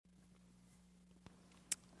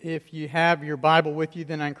If you have your Bible with you,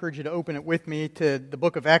 then I encourage you to open it with me to the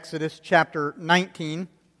book of Exodus, chapter 19.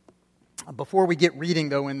 Before we get reading,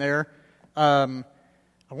 though, in there, I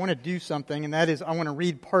want to do something, and that is I want to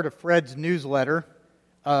read part of Fred's newsletter.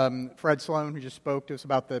 Fred Sloan, who just spoke to us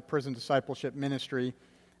about the prison discipleship ministry.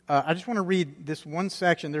 I just want to read this one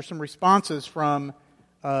section. There's some responses from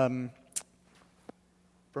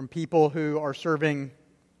people who are serving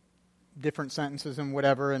different sentences and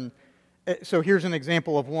whatever, and so here's an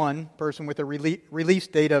example of one person with a release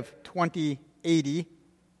date of 2080.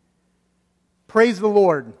 Praise the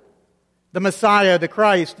Lord, the Messiah, the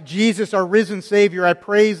Christ, Jesus, our risen Savior. I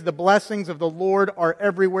praise the blessings of the Lord are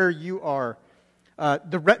everywhere you are.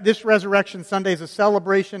 This Resurrection Sunday is a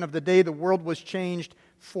celebration of the day the world was changed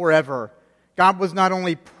forever. God was not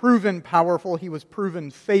only proven powerful, He was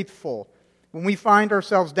proven faithful. When we find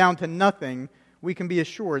ourselves down to nothing, we can be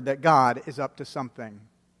assured that God is up to something.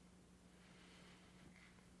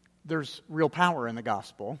 There's real power in the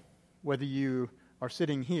gospel, whether you are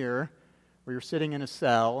sitting here, or you're sitting in a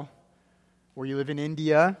cell, or you live in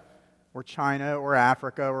India, or China, or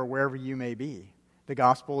Africa, or wherever you may be. The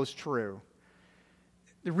gospel is true.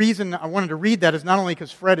 The reason I wanted to read that is not only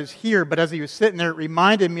because Fred is here, but as he was sitting there, it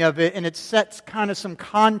reminded me of it, and it sets kind of some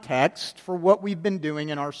context for what we've been doing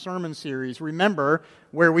in our sermon series. Remember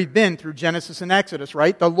where we've been through Genesis and Exodus,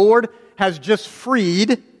 right? The Lord has just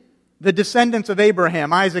freed the descendants of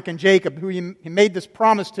Abraham, Isaac, and Jacob, who he made this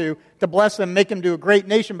promise to bless them, make them to a great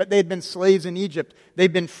nation, but they had been slaves in Egypt.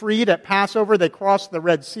 They've been freed at Passover. They crossed the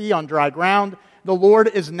Red Sea on dry ground. The Lord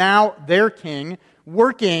is now their king,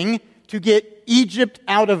 working to get Egypt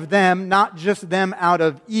out of them, not just them out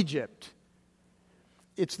of Egypt.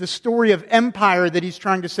 It's the story of empire that he's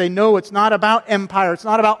trying to say, no, it's not about empire. It's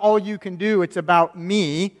not about all you can do. It's about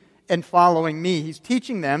me and following me. He's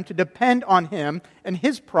teaching them to depend on Him and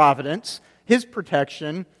His providence, His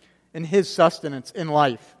protection, and His sustenance in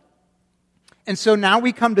life. And so now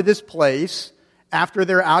we come to this place after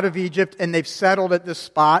they're out of Egypt and they've settled at this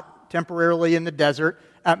spot temporarily in the desert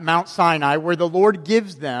at Mount Sinai, where the Lord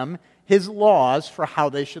gives them His laws for how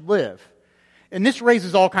they should live. And this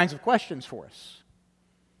raises all kinds of questions for us.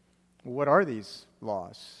 What are these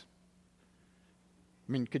laws?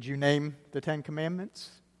 I mean, could you name the 10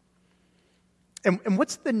 Commandments? And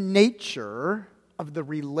what's the nature of the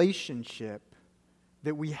relationship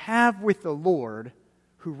that we have with the Lord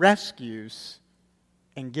who rescues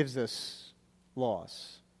and gives us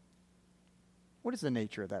laws? What is the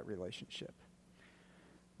nature of that relationship?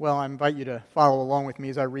 Well, I invite you to follow along with me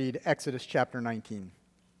as I read Exodus chapter 19.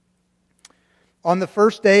 On the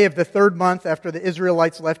first day of the third month after the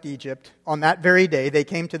Israelites left Egypt, on that very day they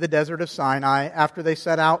came to the desert of Sinai. After they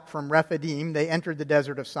set out from Rephidim, they entered the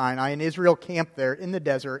desert of Sinai, and Israel camped there in the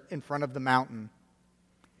desert in front of the mountain.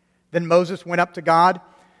 Then Moses went up to God,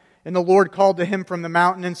 and the Lord called to him from the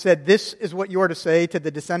mountain and said, "This is what you are to say to the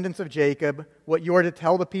descendants of Jacob, what you are to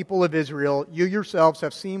tell the people of Israel. You yourselves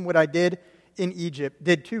have seen what I did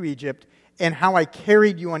to Egypt, and how I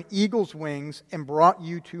carried you on eagle's wings and brought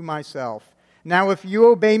you to myself. Now if you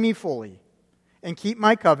obey me fully and keep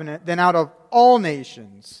my covenant, then out of all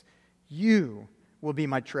nations you will be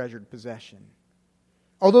my treasured possession.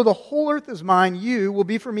 Although the whole earth is mine, you will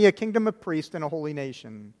be for me a kingdom of priests and a holy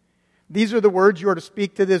nation. These are the words you are to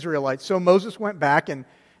speak to the Israelites." So Moses went back and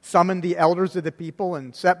summoned the elders of the people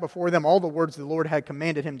and set before them all the words the Lord had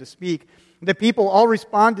commanded him to speak. The people all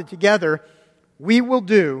responded together, "We will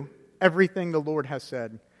do everything the Lord has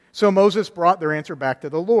said." So Moses brought their answer back to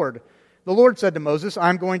the Lord. The Lord said to Moses,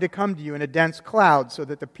 "I'm going to come to you in a dense cloud so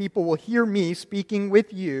that the people will hear me speaking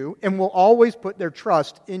with you and will always put their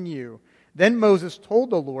trust in you." Then Moses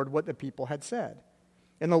told the Lord what the people had said.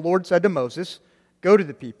 And the Lord said to Moses, "Go to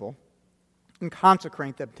the people and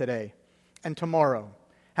consecrate them today and tomorrow.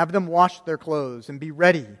 Have them wash their clothes and be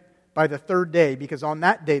ready by the third day, because on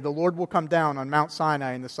that day the Lord will come down on Mount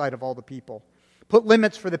Sinai in the sight of all the people. Put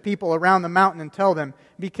limits for the people around the mountain and tell them,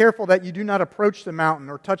 'Be careful that you do not approach the mountain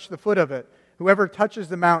or touch the foot of it. Whoever touches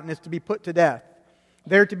the mountain is to be put to death.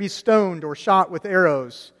 They are to be stoned or shot with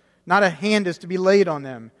arrows. Not a hand is to be laid on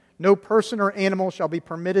them. No person or animal shall be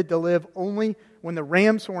permitted to live. Only when the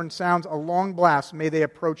ram's horn sounds a long blast may they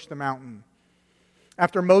approach the mountain.'"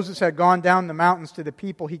 After Moses had gone down the mountains to the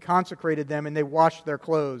people, he consecrated them and they washed their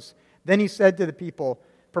clothes. Then he said to the people,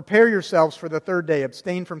 "Prepare yourselves for the third day.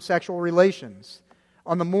 Abstain from sexual relations."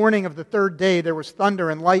 On the morning of the third day there was thunder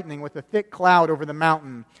and lightning with a thick cloud over the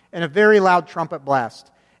mountain and a very loud trumpet blast.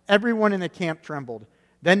 Everyone in the camp trembled.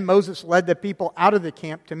 Then Moses led the people out of the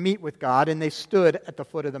camp to meet with God, and they stood at the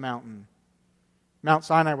foot of the mountain. Mount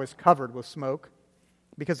Sinai was covered with smoke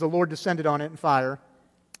because the Lord descended on it in fire.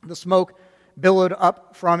 The smoke billowed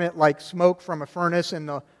up from it like smoke from a furnace, and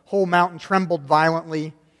the whole mountain trembled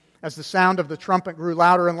violently. As the sound of the trumpet grew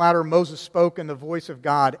louder and louder, Moses spoke, and the voice of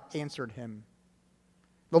God answered him.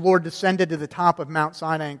 The Lord descended to the top of Mount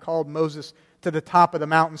Sinai and called Moses to the top of the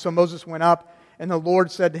mountain. So Moses went up, and the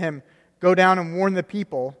Lord said to him, "Go down and warn the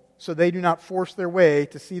people, so they do not force their way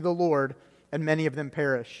to see the Lord, and many of them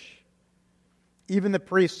perish. Even the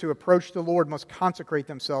priests who approach the Lord must consecrate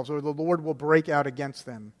themselves, or the Lord will break out against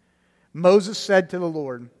them." Moses said to the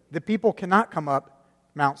Lord, "The people cannot come up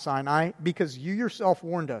Mount Sinai, because you yourself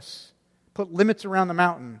warned us. Put limits around the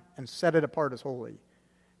mountain and set it apart as holy."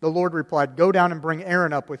 The Lord replied, "Go down and bring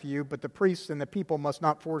Aaron up with you, but the priests and the people must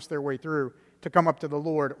not force their way through to come up to the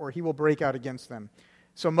Lord, or he will break out against them."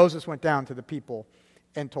 So Moses went down to the people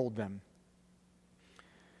and told them.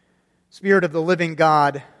 Spirit of the living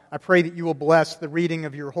God, I pray that you will bless the reading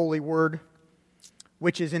of your holy word,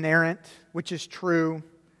 which is inerrant, which is true,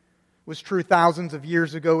 was true thousands of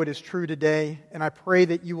years ago, it is true today, and I pray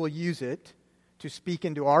that you will use it to speak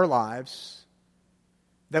into our lives,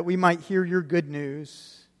 that we might hear your good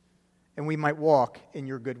news, and we might walk in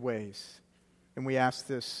your good ways. And we ask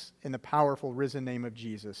this in the powerful risen name of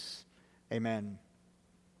Jesus. Amen.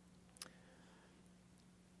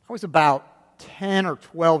 I was about 10 or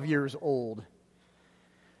 12 years old.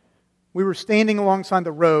 We were standing alongside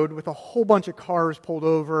the road with a whole bunch of cars pulled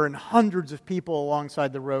over and hundreds of people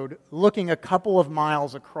alongside the road, looking a couple of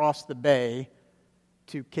miles across the bay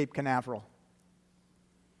to Cape Canaveral.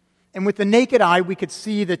 And with the naked eye, we could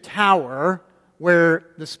see the tower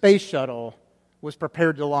where the space shuttle was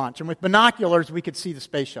prepared to launch. And with binoculars, we could see the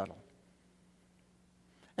space shuttle.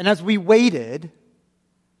 And as we waited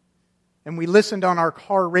and we listened on our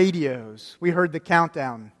car radios, we heard the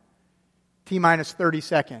countdown. T-minus 30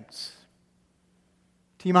 seconds.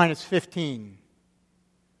 T-minus 15.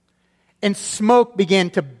 And smoke began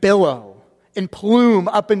to billow and plume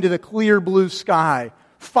up into the clear blue sky.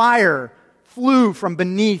 Fire flew from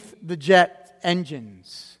beneath the jet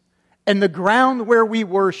engines. And the ground where we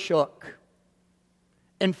were shook.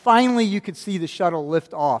 And finally you could see the shuttle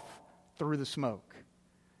lift off through the smoke.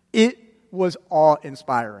 It was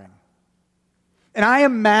awe-inspiring. And I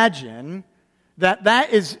imagine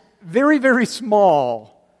that is very, very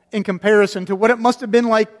small in comparison to what it must have been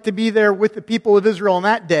like to be there with the people of Israel on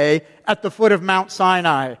that day at the foot of Mount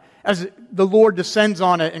Sinai as the Lord descends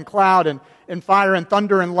on it in cloud and fire and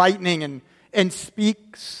thunder and lightning and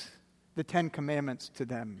speaks the 10 Commandments to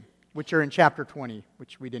them, which are in chapter 20,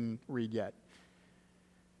 which we didn't read yet.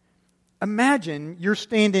 Imagine you're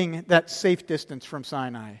standing that safe distance from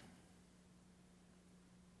Sinai.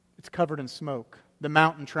 It's covered in smoke. The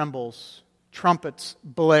mountain trembles. Trumpets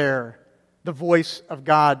blare. The voice of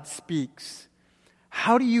God speaks.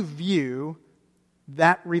 How do you view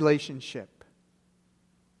that relationship?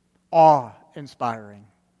 Awe-inspiring,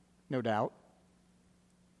 no doubt.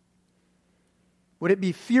 Would it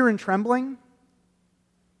be fear and trembling?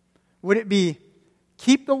 Would it be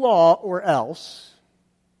keep the law or else?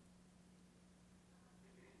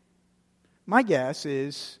 My guess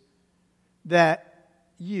is that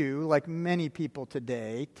you, like many people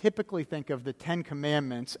today, typically think of the 10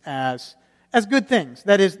 Commandments as good things.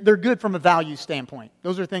 That is, they're good from a value standpoint.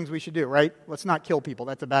 Those are things we should do, right? Let's not kill people.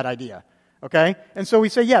 That's a bad idea. Okay? And so we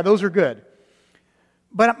say, yeah, those are good.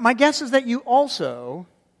 But my guess is that you also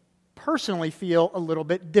personally feel a little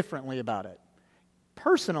bit differently about it.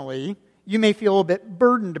 Personally, you may feel a bit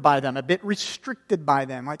burdened by them, a bit restricted by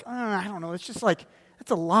them. Like, I don't know, it's just like,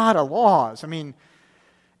 that's a lot of laws. I mean,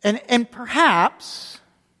 and perhaps,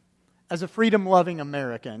 as a freedom-loving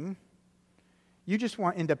American, you just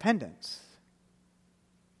want independence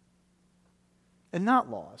and not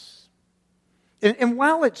laws. And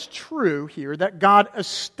while it's true here that God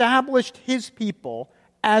established His people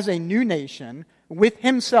as a new nation with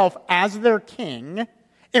Himself as their king,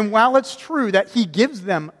 and while it's true that He gives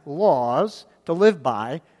them laws to live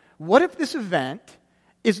by, what if this event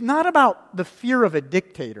is not about the fear of a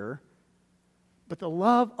dictator, but the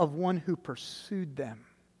love of one who pursued them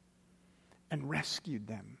and rescued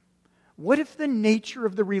them? What if the nature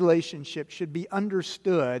of the relationship should be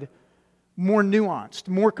understood more nuanced,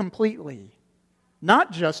 more completely?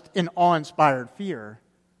 Not just in awe-inspired fear,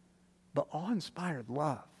 but awe-inspired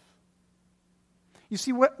love. You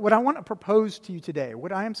see, what I want to propose to you today,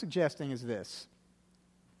 what I am suggesting is this.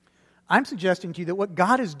 I'm suggesting to you that what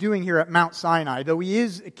God is doing here at Mount Sinai, though He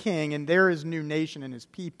is a king and there is a new nation and His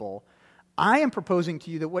people, I am proposing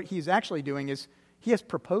to you that what He is actually doing is He has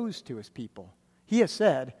proposed to His people. He has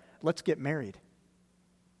said, let's get married.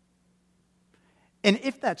 And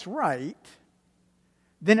if that's right,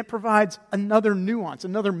 then it provides another nuance,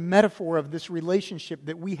 another metaphor of this relationship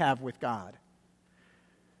that we have with God.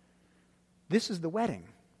 This is the wedding.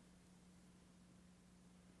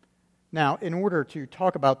 Now, in order to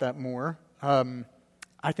talk about that more,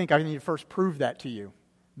 I think I need to first prove that to you,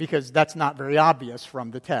 because that's not very obvious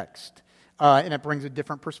from the text, and it brings a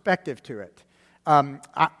different perspective to it.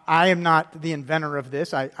 I am not the inventor of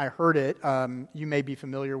this. I heard it. You may be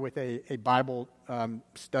familiar with a Bible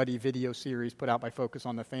study video series put out by Focus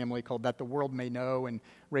on the Family called That the World May Know, and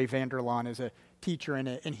Ray Vander Laan is a teacher in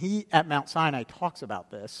it. And he, at Mount Sinai, talks about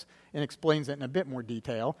this and explains it in a bit more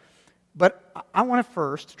detail. But I want to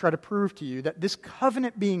first try to prove to you that this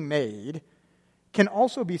covenant being made can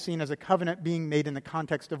also be seen as a covenant being made in the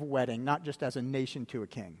context of a wedding, not just as a nation to a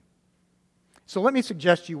king. So let me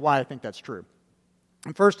suggest to you why I think that's true.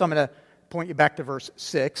 And first, I'm going to point you back to verse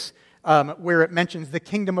 6, where it mentions the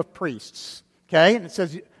kingdom of priests. Okay? And it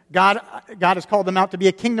says, God has called them out to be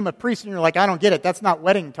a kingdom of priests. And you're like, I don't get it. That's not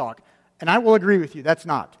wedding talk. And I will agree with you. That's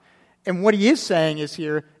not. And what he is saying is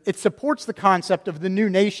here, it supports the concept of the new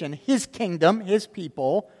nation, his kingdom, his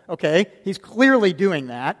people. Okay? He's clearly doing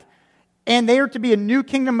that. And they are to be a new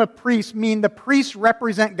kingdom of priests, meaning the priests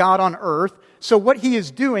represent God on earth. So what he is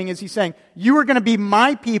doing is he's saying, you are going to be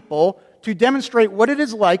my people to demonstrate what it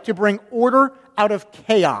is like to bring order out of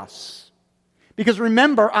chaos. Because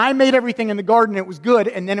remember, I made everything in the garden, it was good,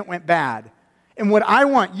 and then it went bad. And what I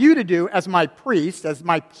want you to do as my priest, as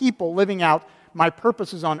my people living out my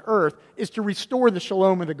purposes on earth, is to restore the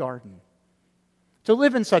shalom of the garden. To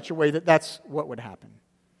live in such a way that that's what would happen.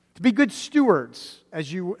 To be good stewards,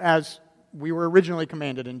 as we were originally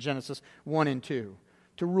commanded in Genesis 1 and 2,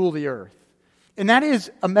 to rule the earth. And that is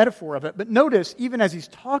a metaphor of it. But notice, even as he's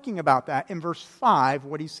talking about that, in verse 5,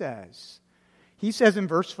 what he says. He says in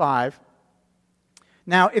verse 5,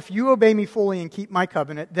 now if you obey me fully and keep my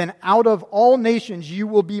covenant, then out of all nations you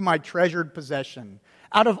will be my treasured possession.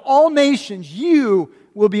 Out of all nations you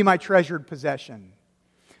will be my treasured possession.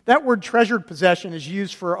 That word treasured possession is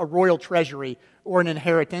used for a royal treasury or an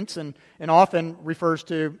inheritance, and often refers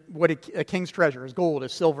to what a king's treasure is, gold,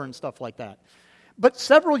 is silver, and stuff like that. But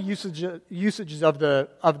several usages of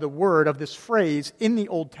the word, of this phrase in the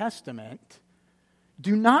Old Testament,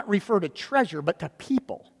 do not refer to treasure, but to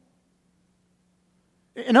people.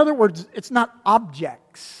 In other words, it's not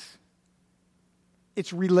objects.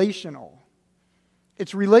 It's relational.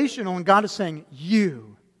 It's relational, and God is saying,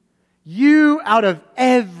 you out of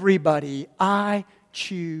everybody, I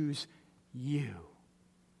choose you.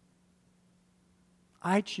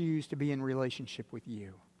 I choose to be in relationship with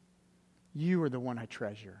you. You are the one I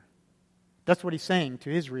treasure. That's what he's saying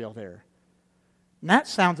to Israel there. And that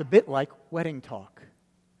sounds a bit like wedding talk.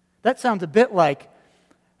 That sounds a bit like,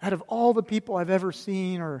 out of all the people I've ever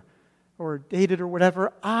seen or dated or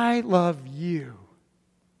whatever, I love you.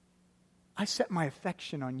 I set my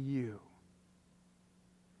affection on you.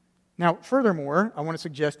 Now, furthermore, I want to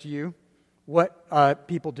suggest to you what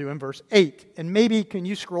people do in verse 8. And maybe, can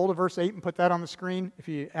you scroll to verse 8 and put that on the screen? If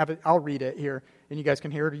you have it, I'll read it here, and you guys can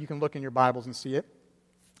hear it, or you can look in your Bibles and see it.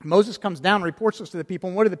 Moses comes down and reports this to the people,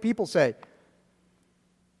 and what do the people say?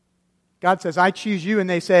 God says, I choose you, and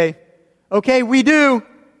they say, okay, we do.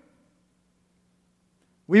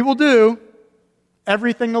 We will do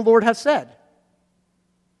everything the Lord has said.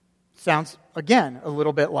 Sounds, again, a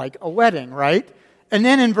little bit like a wedding, right? And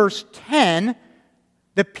then in verse 10,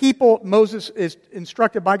 the people, Moses is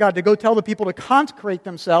instructed by God to go tell the people to consecrate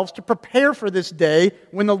themselves to prepare for this day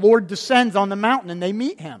when the Lord descends on the mountain and they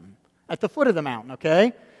meet him at the foot of the mountain,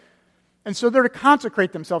 okay? And so they're to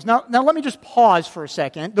consecrate themselves. Now let me just pause for a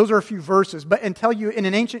second. Those are a few verses, and tell you in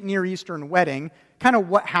an ancient Near Eastern wedding, kind of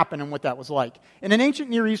what happened and what that was like. In an ancient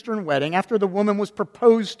Near Eastern wedding, after the woman was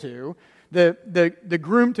proposed to, the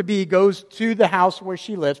groom-to-be goes to the house where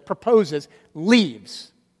she lives, proposes,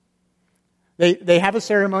 leaves. They have a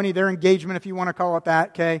ceremony, their engagement, if you want to call it that,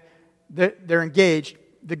 okay? They're engaged.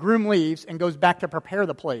 The groom leaves and goes back to prepare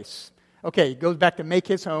the place. Okay, he goes back to make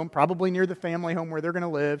his home, probably near the family home where they're going to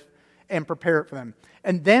live, and prepare it for them.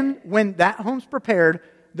 And then when that home's prepared,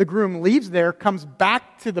 the groom leaves there, comes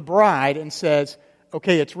back to the bride and says,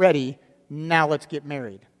 okay, it's ready, now let's get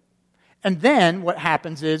married. And then what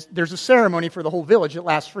happens is there's a ceremony for the whole village that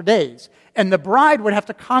lasts for days. And the bride would have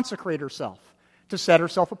to consecrate herself to set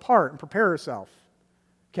herself apart and prepare herself,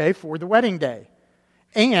 okay, for the wedding day.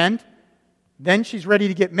 And then she's ready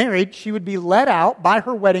to get married. She would be led out by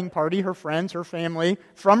her wedding party, her friends, her family,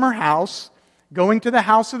 from her house, going to the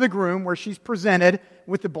house of the groom where she's presented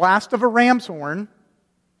with the blast of a ram's horn.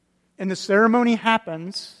 And the ceremony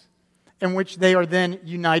happens in which they are then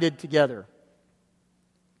united together.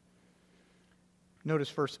 Notice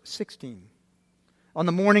verse 16. On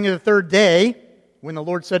the morning of the third day, when the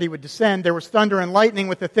Lord said he would descend, there was thunder and lightning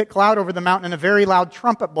with a thick cloud over the mountain and a very loud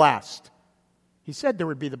trumpet blast. He said there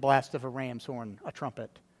would be the blast of a ram's horn, a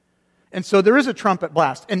trumpet. And so there is a trumpet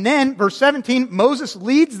blast. And then, verse 17, Moses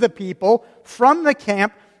leads the people from the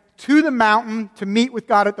camp to the mountain to meet with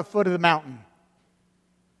God at the foot of the mountain.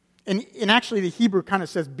 And actually the Hebrew kind of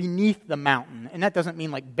says beneath the mountain. And that doesn't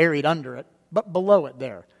mean like buried under it, but below it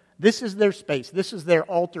there. This is their space. This is their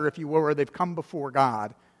altar, if you will, where they've come before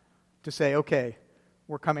God to say, okay,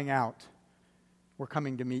 we're coming out. We're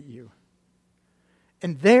coming to meet you.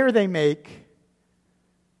 And there they make,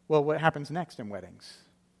 well, what happens next in weddings?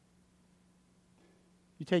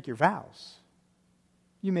 You take your vows.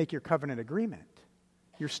 You make your covenant agreement,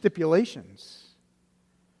 your stipulations.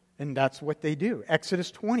 And that's what they do.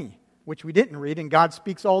 Exodus 20, which we didn't read, and God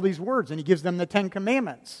speaks all these words, and he gives them the 10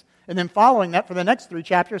 Commandments. And then following that, for the next 3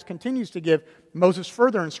 chapters, continues to give Moses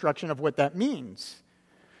further instruction of what that means.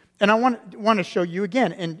 And I want to show you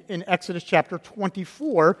again in Exodus chapter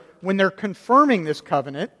 24, when they're confirming this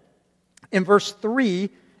covenant, in verse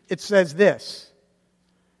 3, it says this.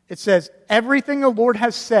 It says, everything the Lord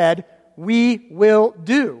has said, we will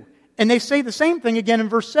do. And they say the same thing again in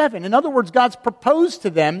verse 7. In other words, God's proposed to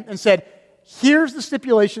them and said, here's the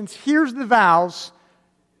stipulations, here's the vows.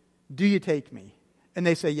 Do you take me? And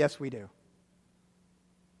they say, yes, we do.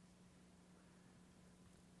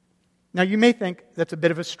 Now, you may think that's a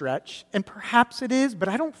bit of a stretch, and perhaps it is, but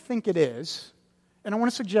I don't think it is. And I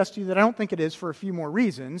want to suggest to you that I don't think it is for a few more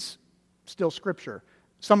reasons, still Scripture,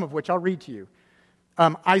 some of which I'll read to you.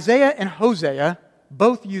 Isaiah and Hosea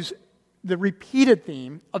both use the repeated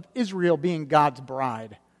theme of Israel being God's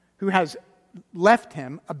bride, who has left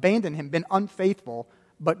him, abandoned him, been unfaithful,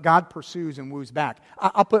 but God pursues and woos back.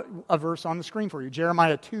 I'll put a verse on the screen for you,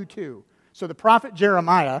 Jeremiah 2:2. So the prophet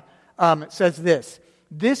Jeremiah says this,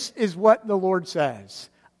 this is what the Lord says,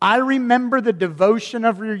 I remember the devotion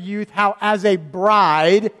of your youth, how as a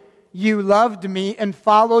bride you loved me and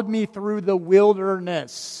followed me through the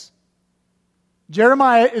wilderness.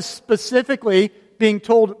 Jeremiah is specifically being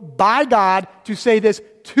told by God to say this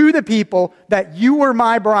to the people, that you were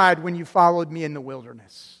my bride when you followed me in the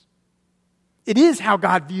wilderness. It is how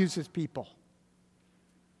God views his people.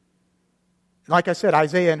 Like I said,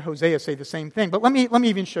 Isaiah and Hosea say the same thing. But let me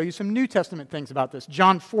even show you some New Testament things about this.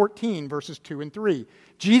 John 14, verses 2 and 3.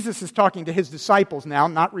 Jesus is talking to his disciples now,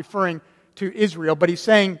 not referring to Israel, but he's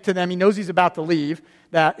saying to them, he knows he's about to leave,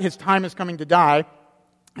 that his time is coming to die.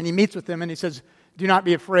 And he meets with them and he says, do not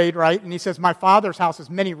be afraid, right? And he says, my Father's house has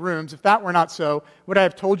many rooms. If that were not so, would I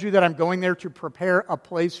have told you that I'm going there to prepare a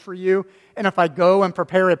place for you? And if I go and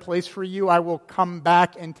prepare a place for you, I will come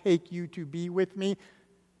back and take you to be with me.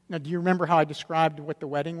 Now, do you remember how I described what the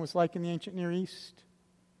wedding was like in the ancient Near East?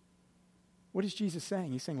 What is Jesus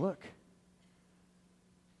saying? He's saying, look,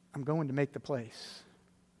 I'm going to make the place,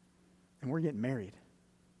 and we're getting married.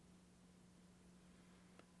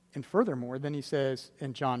 And furthermore, then he says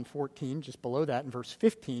in John 14, just below that, in verse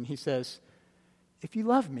 15, he says, if you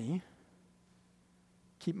love me,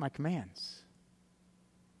 keep my commands.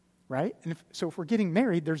 Right? And so if we're getting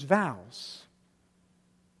married, there's vows.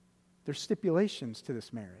 There's stipulations to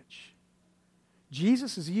this marriage.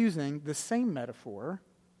 Jesus is using the same metaphor,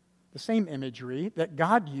 the same imagery that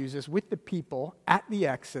God uses with the people at the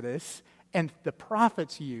Exodus and the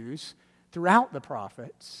prophets use throughout the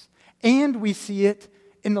prophets. And we see it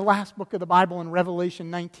in the last book of the Bible in Revelation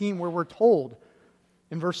 19, where we're told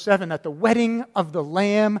in verse 7 that the wedding of the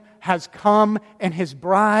Lamb has come and his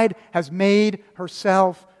bride has made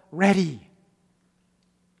herself ready.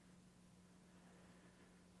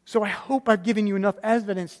 So I hope I've given you enough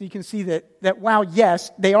evidence so you can see that while,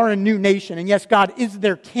 yes, they are a new nation, and yes, God is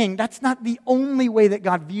their king, that's not the only way that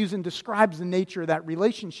God views and describes the nature of that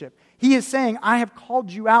relationship. He is saying, I have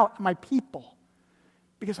called you out, my people,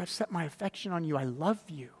 because I've set my affection on you. I love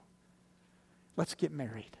you. Let's get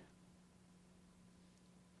married.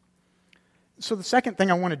 So the second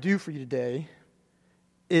thing I want to do for you today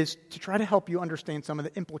is to try to help you understand some of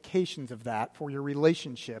the implications of that for your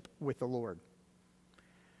relationship with the Lord.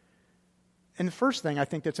 And the first thing I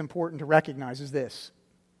think that's important to recognize is this.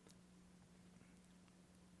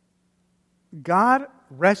 God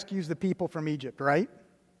rescues the people from Egypt, right?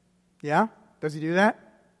 Yeah? Does he do that?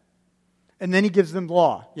 And then he gives them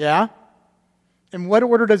law, yeah? And what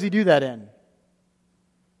order does he do that in?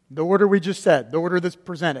 The order we just said, the order that's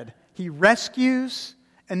presented. He rescues,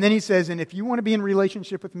 and then he says, and if you want to be in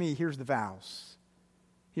relationship with me, here's the vows.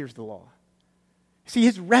 Here's the law. See,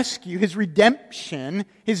 his rescue, his redemption,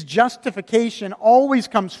 his justification always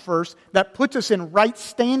comes first. That puts us in right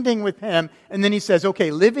standing with him. And then he says,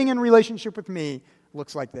 okay, living in relationship with me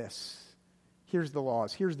looks like this. Here's the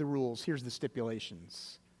laws. Here's the rules. Here's the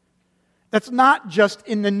stipulations. That's not just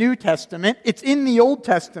in the New Testament. It's in the Old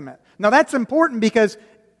Testament. Now that's important because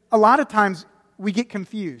a lot of times we get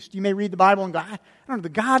confused. You may read the Bible and go, I don't know, the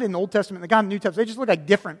God in the Old Testament and the God in the New Testament, they just look like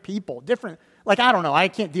different people. I don't know, I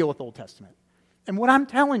can't deal with the Old Testament. And what I'm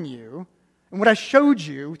telling you, and what I showed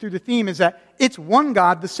you through the theme is that it's one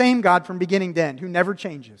God, the same God from beginning to end, who never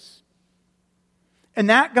changes. And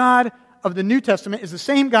that God of the New Testament is the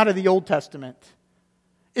same God of the Old Testament.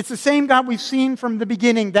 It's the same God we've seen from the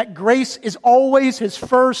beginning, that grace is always His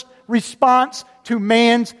first response to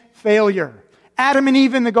man's failure. Adam and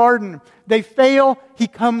Eve in the garden, they fail. He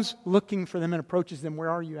comes looking for them and approaches them. Where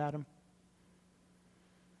are you, Adam?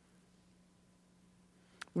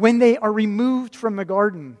 When they are removed from the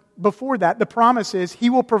garden, before that, the promise is He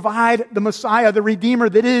will provide the Messiah, the Redeemer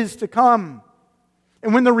that is to come.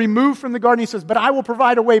 And when they're removed from the garden, He says, but I will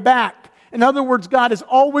provide a way back. In other words, God is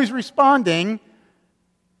always responding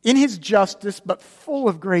in His justice, but full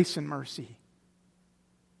of grace and mercy.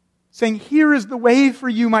 Saying, here is the way for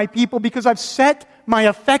you, my people, because I've set my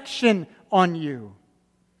affection on you.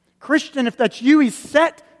 Christian, if that's you, He's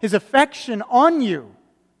set His affection on you.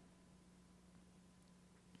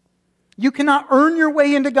 You cannot earn your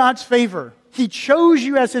way into God's favor. He chose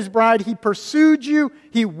you as His bride. He pursued you.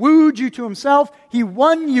 He wooed you to Himself. He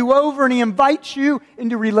won you over, and He invites you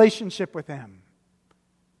into relationship with Him.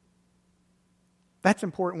 That's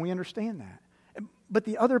important. We understand that. But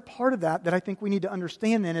the other part of that I think we need to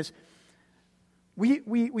understand then is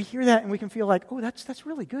we hear that and we can feel like, oh, that's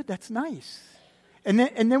really good. That's nice. And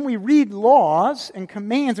then we read laws and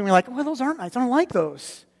commands and we're like, well, those aren't nice. I don't like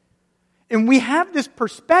those. And we have this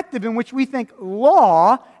perspective in which we think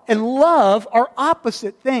law and love are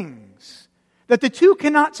opposite things. That the two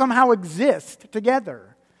cannot somehow exist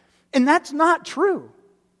together. And that's not true.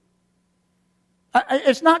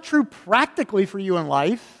 It's not true practically for you in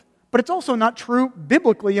life, but it's also not true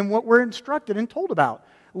biblically in what we're instructed and told about.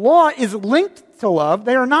 Law is linked to love.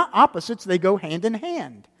 They are not opposites. They go hand in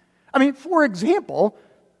hand. I mean, for example,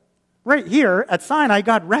 right here at Sinai,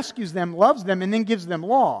 God rescues them, loves them, and then gives them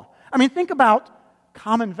law. I mean, think about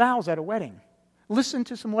common vows at a wedding. Listen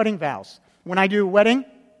to some wedding vows. When I do a wedding,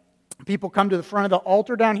 people come to the front of the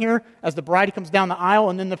altar down here as the bride comes down the aisle,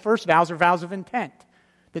 and then the first vows are vows of intent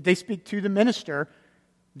that they speak to the minister.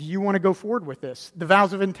 Do you want to go forward with this? The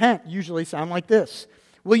vows of intent usually sound like this.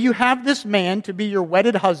 Will you have this man to be your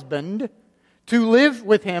wedded husband, to live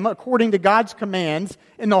with him according to God's commands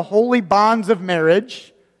in the holy bonds of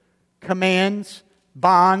marriage, commands,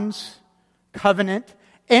 bonds, covenant,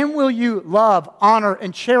 and will you love, honor,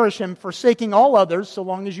 and cherish him, forsaking all others, so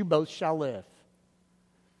long as you both shall live?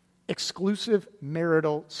 Exclusive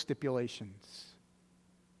marital stipulations.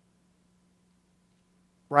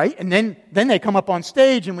 Right? And then they come up on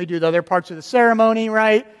stage and we do the other parts of the ceremony,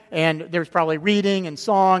 right? And there's probably reading and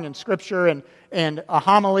song and scripture and a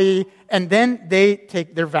homily. And then they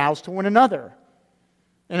take their vows to one another.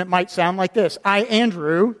 And it might sound like this. I,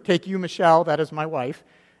 Andrew, take you, Michelle, that is my wife,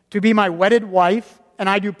 to be my wedded wife, and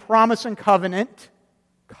I do promise and covenant,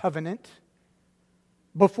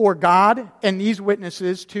 before God and these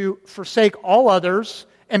witnesses to forsake all others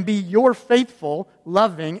and be your faithful,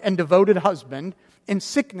 loving, and devoted husband in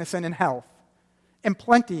sickness and in health, in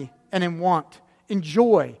plenty and in want, in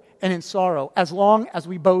joy and in sorrow, as long as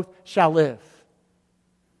we both shall live.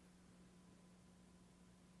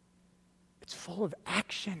 It's full of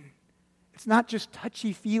action. It's not just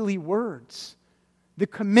touchy-feely words. The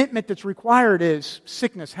commitment that's required is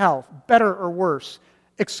sickness, health, better or worse,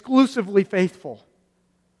 exclusively faithful.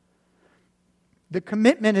 The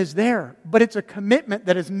commitment is there, but it's a commitment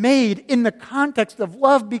that is made in the context of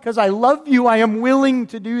love. Because I love you, I am willing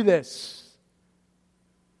to do this.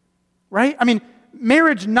 Right? I mean,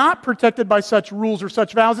 marriage not protected by such rules or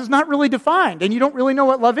such vows is not really defined, and you don't really know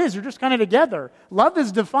what love is. You're just kind of together. Love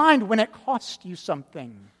is defined when it costs you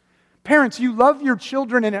something. Parents, you love your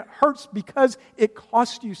children and it hurts because it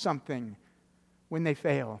costs you something when they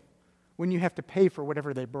fail, when you have to pay for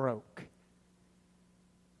whatever they broke.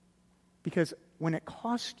 Because when it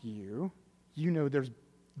costs you, you know there's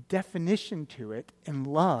definition to it, and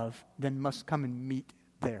love then must come and meet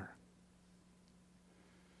there.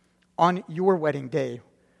 On your wedding day,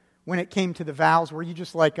 when it came to the vows, were you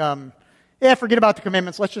just like, forget about the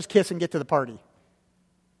commitments, let's just kiss and get to the party?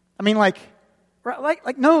 I mean, like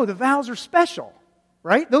no, the vows are special,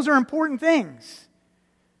 right? Those are important things.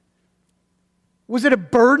 Was it a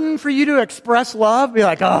burden for you to express love? Be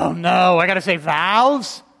like, oh no, I got to say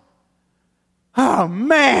vows? Oh,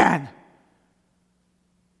 man.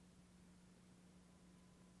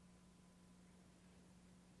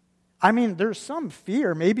 I mean, there's some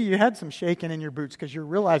fear. Maybe you had some shaking in your boots because you're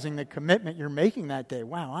realizing the commitment you're making that day.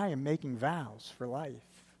 Wow, I am making vows for life.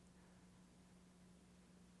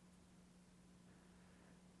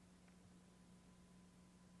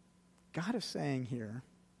 God is saying here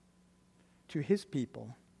to his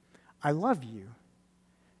people, I love you,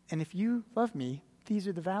 and if you love me, these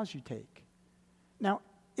are the vows you take. Now,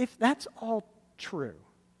 if that's all true,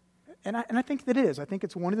 and I think that it is, I think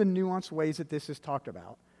it's one of the nuanced ways that this is talked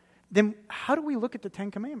about, then how do we look at the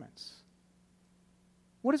Ten Commandments?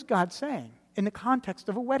 What is God saying in the context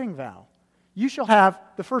of a wedding vow? You shall have,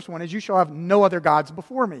 the first one is, you shall have no other gods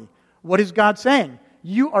before me. What is God saying?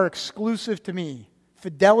 You are exclusive to me.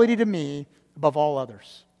 Fidelity to me above all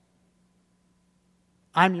others.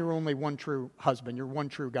 I'm your only one true husband, your one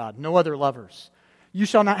true God, no other lovers. You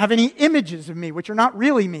shall not have any images of me, which are not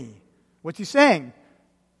really me. What's he saying?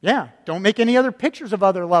 Yeah, don't make any other pictures of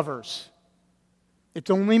other lovers. It's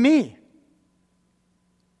only me.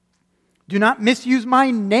 Do not misuse my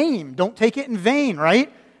name. Don't take it in vain,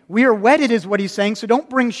 right? We are wedded is what he's saying, so don't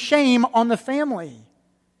bring shame on the family.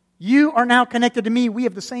 You are now connected to me. We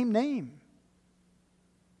have the same name.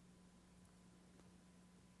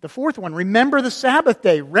 The fourth one, remember the Sabbath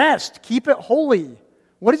day. Rest. Keep it holy.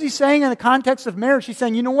 What is he saying in the context of marriage? He's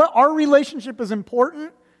saying, you know what? Our relationship is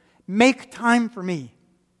important. Make time for me.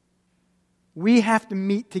 We have to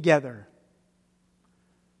meet together.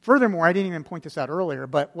 Furthermore, I didn't even point this out earlier,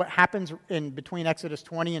 but what happens in between Exodus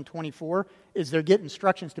 20 and 24 is they get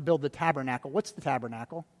instructions to build the tabernacle. What's the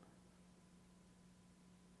tabernacle?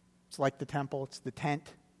 It's like the temple. It's the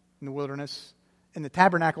tent in the wilderness. And the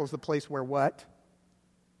tabernacle is the place where what?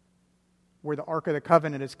 Where the Ark of the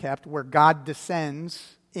Covenant is kept, where God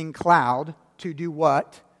descends in cloud to do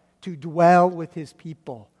what? To dwell with his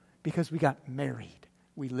people. Because we got married.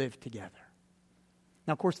 We live together.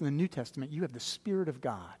 Now, of course, in the New Testament, you have the Spirit of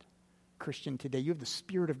God. Christian, today, you have the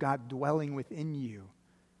Spirit of God dwelling within you.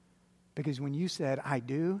 Because when you said, I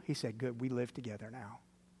do, he said, good, we live together now.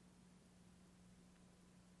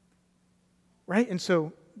 Right? And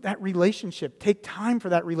so that relationship, take time for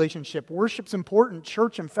that relationship. Worship's important.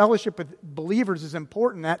 Church and fellowship with believers is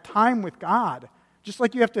important. That time with God. Just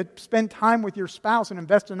like you have to spend time with your spouse and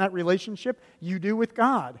invest in that relationship, you do with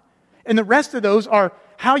God. And the rest of those are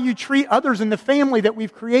how you treat others in the family that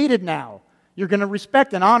we've created now. You're going to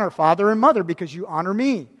respect and honor father and mother because you honor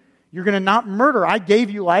me. You're going to not murder. I gave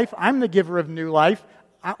you life. I'm the giver of new life.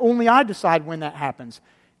 Only I decide when that happens.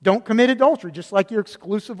 Don't commit adultery. Just like you're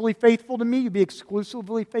exclusively faithful to me, you be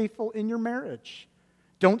exclusively faithful in your marriage.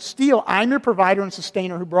 Don't steal. I'm your provider and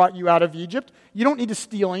sustainer who brought you out of Egypt. You don't need to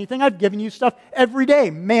steal anything. I've given you stuff every day.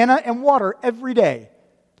 Manna and water every day.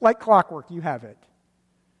 Like clockwork, you have it.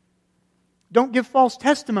 Don't give false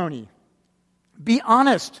testimony. Be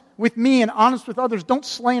honest with me and honest with others. Don't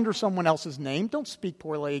slander someone else's name. Don't speak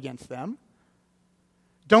poorly against them.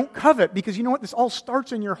 Don't covet, because you know what? This all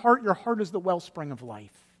starts in your heart. Your heart is the wellspring of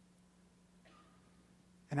life.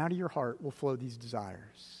 And out of your heart will flow these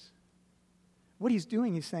desires. What he's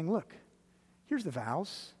doing, he's saying, look, here's the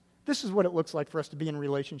vows. This is what it looks like for us to be in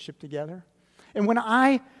relationship together. And when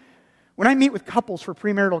I meet with couples for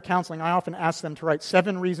premarital counseling, I often ask them to write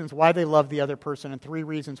 7 reasons why they love the other person and 3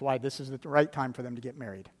 reasons why this is the right time for them to get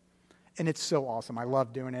married. And it's so awesome. I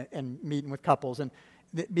love doing it and meeting with couples. And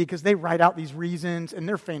because they write out these reasons, and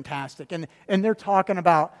they're fantastic. And they're talking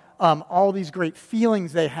about all these great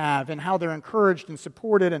feelings they have and how they're encouraged and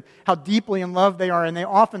supported and how deeply in love they are. And they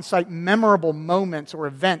often cite memorable moments or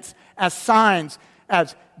events as signs,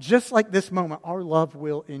 as just like this moment, our love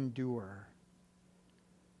will endure.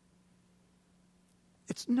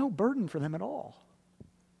 It's no burden for them at all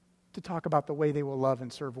to talk about the way they will love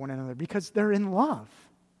and serve one another because they're in love.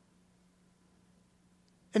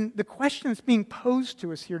 And the question that's being posed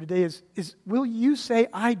to us here today is will you say,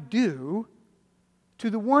 I do, to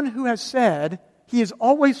the one who has said he is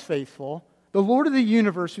always faithful, the Lord of the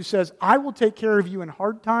universe who says, I will take care of you in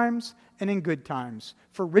hard times and in good times,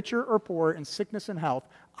 for richer or poorer, in sickness and health,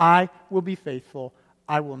 I will be faithful,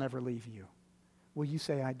 I will never leave you. Will you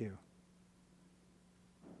say, I do?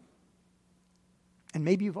 And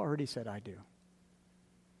maybe you've already said, I do.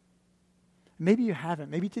 Maybe you haven't.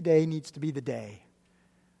 Maybe today needs to be the day.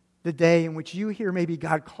 The day in which you hear maybe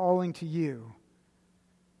God calling to you.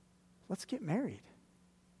 Let's get married.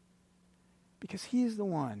 Because he is the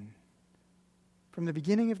one, from the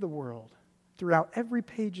beginning of the world, throughout every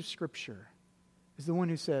page of Scripture, is the one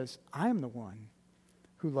who says, I am the one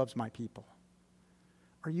who loves my people.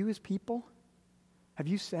 Are you his people? Have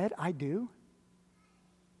you said, I do?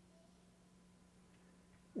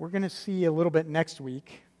 We're going to see a little bit next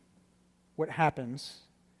week what happens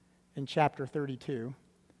in chapter 32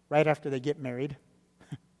 right after they get married.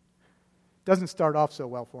 Doesn't start off so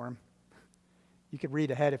well for them. You could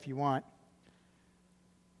read ahead if you want.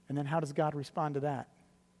 And then how does God respond to that?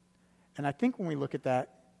 And I think when we look at that,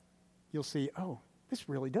 you'll see, oh, this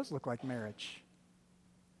really does look like marriage.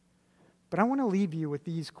 But I want to leave you with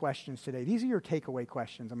these questions today. These are your takeaway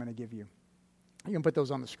questions I'm going to give you. You can put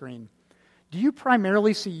those on the screen. Do you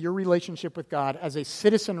primarily see your relationship with God as a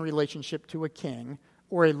citizen relationship to a king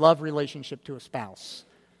or a love relationship to a spouse?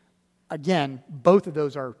 Again, both of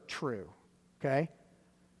those are true, okay?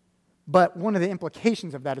 But one of the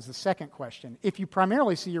implications of that is the second question. If you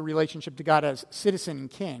primarily see your relationship to God as citizen and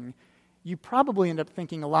king, you probably end up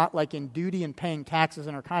thinking a lot like in duty and paying taxes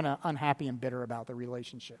and are kind of unhappy and bitter about the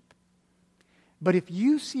relationship. But if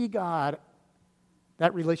you see God,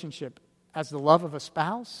 that relationship, as the love of a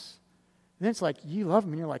spouse, then it's like you love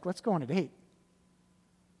him and you're like, let's go on a date.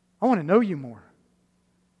 I want to know you more.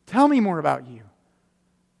 Tell me more about you.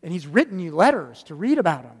 And he's written you letters to read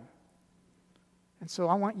about him. And so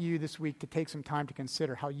I want you this week to take some time to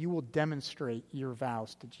consider how you will demonstrate your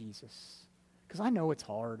vows to Jesus. Because I know it's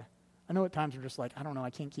hard. I know at times we're just like, I don't know, I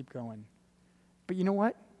can't keep going. But you know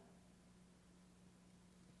what?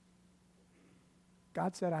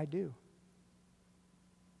 God said, I do.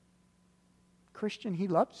 Christian, he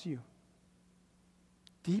loves you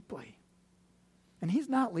deeply. And he's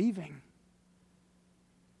not leaving.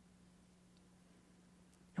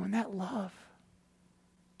 And when that love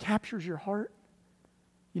captures your heart,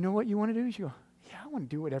 you know what you want to do? Is you go, yeah, I want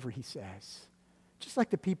to do whatever he says. Just like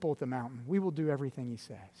the people at the mountain, we will do everything he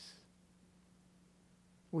says.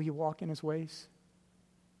 Will you walk in his ways?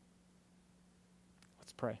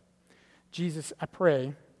 Let's pray. Jesus, I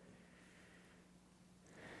pray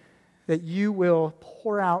that you will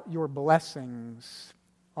pour out your blessings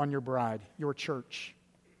on your bride, your church.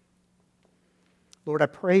 Lord, I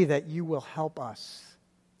pray that you will help us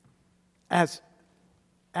as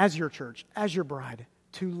your church, as your bride,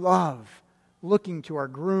 to love, looking to our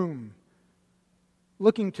groom,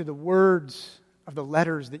 looking to the words of the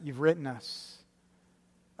letters that you've written us,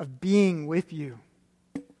 of being with you,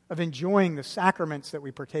 of enjoying the sacraments that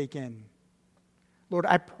we partake in. Lord,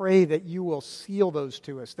 I pray that you will seal those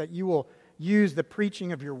to us, that you will use the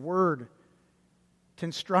preaching of your word to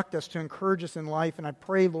instruct us, to encourage us in life. And I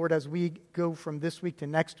pray, Lord, as we go from this week to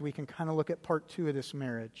next week and kind of look at part 2 of this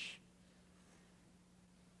marriage,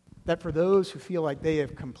 that for those who feel like they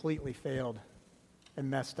have completely failed and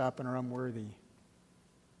messed up and are unworthy,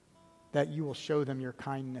 that you will show them your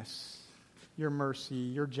kindness, your mercy,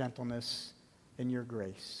 your gentleness, and your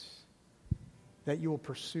grace. That you will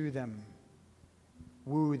pursue them,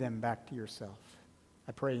 woo them back to yourself.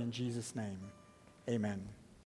 I pray in Jesus' name, amen.